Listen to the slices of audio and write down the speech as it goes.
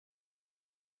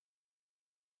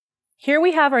Here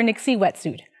we have our Nixie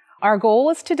Wetsuit. Our goal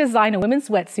was to design a women's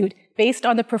wetsuit based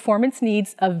on the performance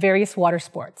needs of various water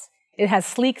sports. It has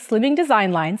sleek, slimming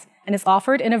design lines and is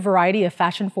offered in a variety of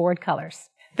fashion-forward colors.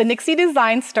 The Nixie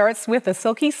design starts with a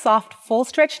silky, soft,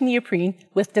 full-stretch neoprene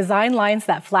with design lines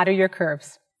that flatter your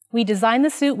curves. We designed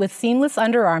the suit with seamless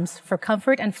underarms for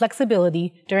comfort and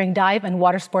flexibility during dive and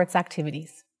water sports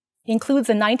activities. It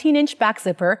includes a 19-inch back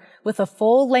zipper with a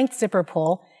full-length zipper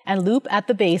pull and loop at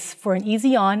the base for an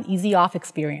easy-on, easy-off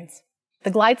experience.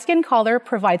 The glide skin collar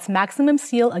provides maximum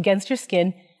seal against your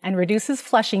skin and reduces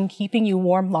flushing, keeping you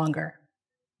warm longer.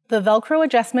 The Velcro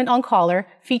adjustment on collar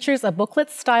features a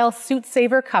booklet-style suit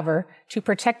saver cover to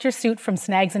protect your suit from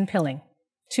snags and pilling.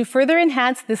 To further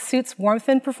enhance this suit's warmth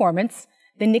and performance,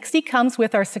 the Nixie comes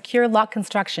with our secure lock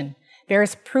construction. There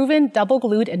is proven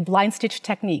double-glued and blind stitch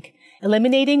technique,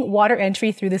 eliminating water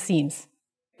entry through the seams.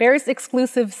 Bear's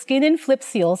exclusive skin and flip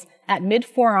seals at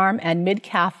mid-forearm and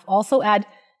mid-calf also add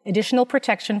additional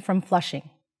protection from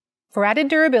flushing. For added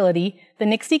durability, the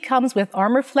Nixie comes with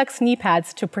Armor Flex knee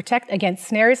pads to protect against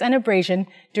snares and abrasion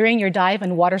during your dive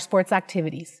and water sports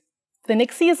activities. The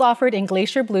Nixie is offered in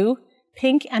glacier blue,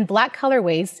 pink, and black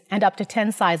colorways and up to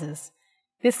 10 sizes.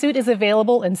 This suit is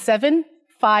available in 7,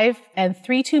 5, and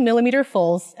 3 2mm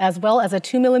fulls, as well as a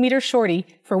 2mm shorty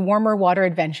for warmer water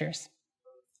adventures.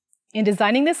 In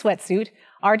designing this wetsuit,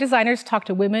 our designers talked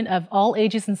to women of all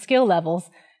ages and skill levels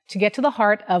to get to the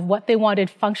heart of what they wanted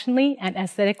functionally and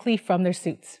aesthetically from their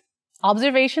suits.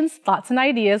 Observations, thoughts, and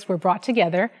ideas were brought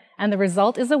together, and the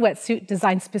result is a wetsuit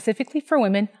designed specifically for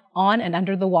women on and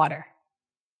under the water.